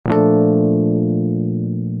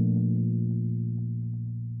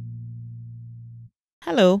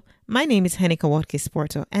Hello, my name is Henika Watkins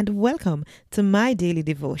Porto, and welcome to My Daily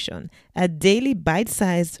Devotion, a daily bite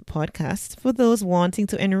sized podcast for those wanting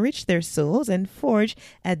to enrich their souls and forge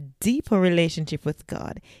a deeper relationship with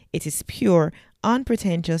God. It is pure,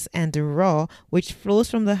 unpretentious, and raw, which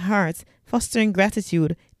flows from the heart, fostering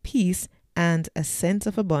gratitude, peace, and a sense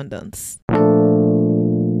of abundance.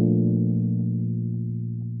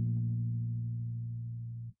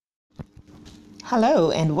 Hello,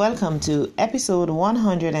 and welcome to episode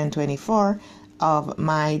 124 of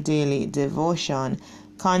My Daily Devotion,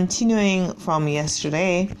 continuing from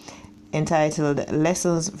yesterday, entitled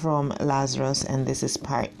Lessons from Lazarus, and this is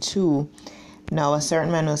part 2. Now, a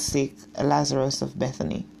certain man was sick, Lazarus of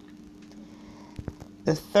Bethany.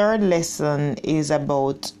 The third lesson is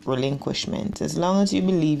about relinquishment. As long as you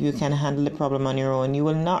believe you can handle the problem on your own, you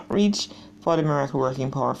will not reach for the miracle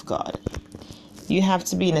working power of God. You have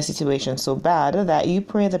to be in a situation so bad that you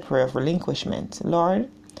pray the prayer of relinquishment. Lord,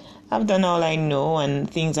 I've done all I know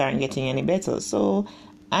and things aren't getting any better, so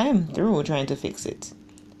I am through trying to fix it.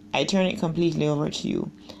 I turn it completely over to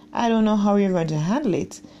you. I don't know how you're going to handle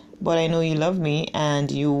it, but I know you love me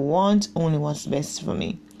and you want only what's best for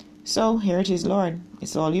me. So here it is, Lord.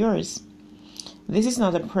 It's all yours. This is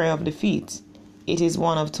not a prayer of defeat. It is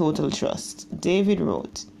one of total trust. David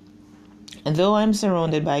wrote, "And though I am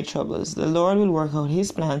surrounded by troubles, the Lord will work out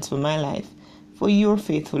his plans for my life, for your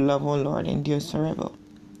faithful love, O Lord, endures forever."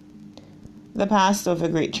 The pastor of a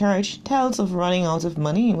great church tells of running out of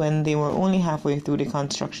money when they were only halfway through the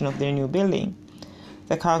construction of their new building.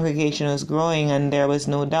 The congregation was growing and there was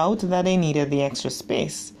no doubt that they needed the extra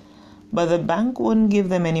space. But the bank wouldn't give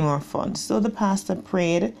them any more funds, so the pastor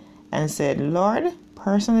prayed and said, "Lord,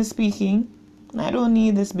 personally speaking, I don't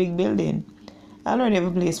need this big building. I already have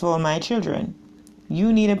a place for all my children.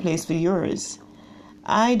 You need a place for yours.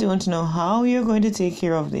 I don't know how you're going to take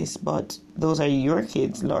care of this, but those are your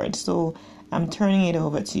kids, Lord, so I'm turning it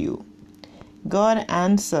over to you." God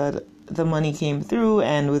answered, the money came through,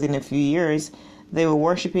 and within a few years, they were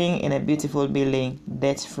worshiping in a beautiful building,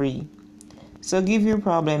 debt-free. So give your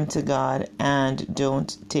problem to God and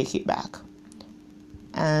don't take it back.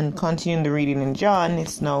 And continuing the reading in John,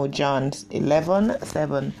 it's now John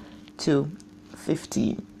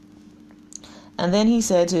 11:7-15. And then he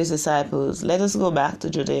said to his disciples, "Let us go back to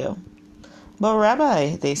Judea." "But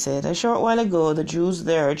Rabbi," they said, "a short while ago the Jews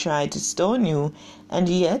there tried to stone you, and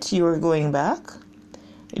yet you are going back?"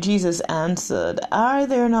 Jesus answered, "Are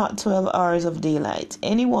there not 12 hours of daylight?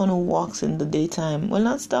 Anyone who walks in the daytime will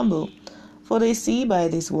not stumble, for they see by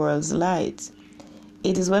this world's light.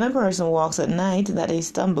 It is when a person walks at night that they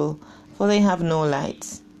stumble, for they have no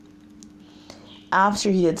light."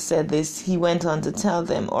 After he had said this, he went on to tell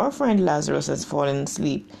them, "Our friend Lazarus has fallen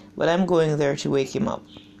asleep, but I'm going there to wake him up."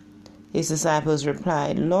 His disciples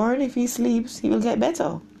replied, "Lord, if he sleeps, he will get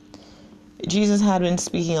better." Jesus had been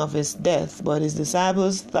speaking of his death, but his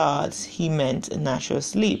disciples thought he meant natural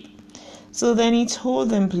sleep. So then he told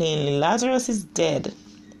them plainly, "Lazarus is dead,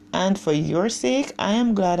 and for your sake I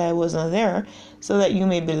am glad I wasn't there, so that you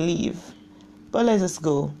may believe. But let us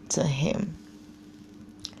go to him."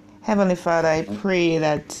 Heavenly Father, I pray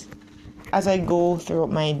that as I go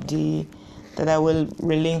throughout my day, that I will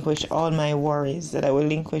relinquish all my worries, that I will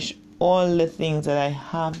relinquish all the things that I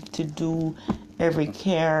have to do, every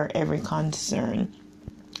care, every concern.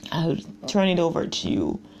 I'll turn it over to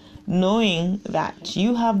you, knowing that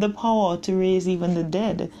you have the power to raise even the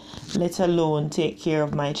dead, let alone take care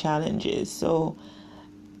of my challenges. So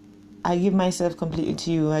I give myself completely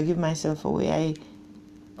to you. I give myself away. I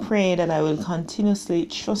pray that I will continuously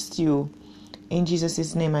trust you. In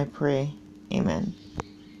Jesus' name I pray. Amen.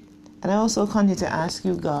 And I also continue to ask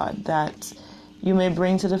you, God, that you may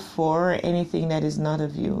bring to the fore anything that is not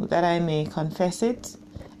of you, that I may confess it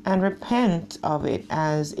and repent of it,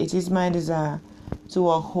 as it is my desire to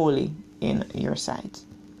walk holy in your sight.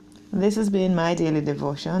 This has been my daily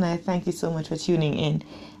devotion. I thank you so much for tuning in.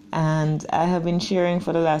 And I have been sharing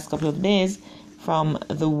for the last couple of days from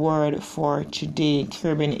the Word for Today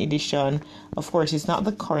Caribbean edition. Of course, it's not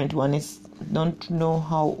the current one. Don't know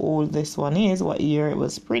how old this one is, what year it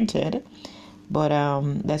was printed, but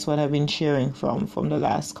that's what I've been sharing from the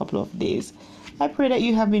last couple of days. I pray that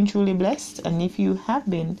you have been truly blessed, and if you have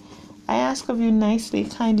been, I ask of you nicely,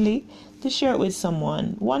 kindly, to share it with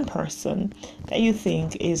someone, one person that you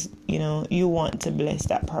think is, you want to bless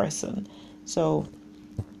that person. So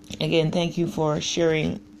again, thank you for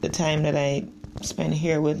sharing the time that I spend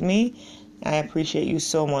here with me. I appreciate you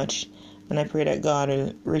so much, and I pray that God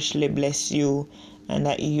will richly bless you, and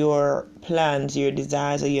that your plans, your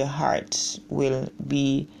desires of your heart will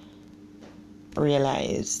be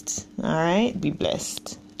realized. All right, be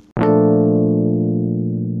blessed.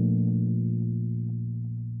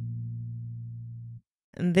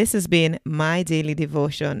 And this has been my daily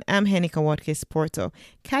devotion. I'm Henika Watkins Porto.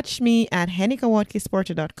 Catch me at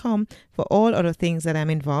henikawatkinsporto.com for all other things that I'm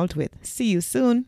involved with. See you soon.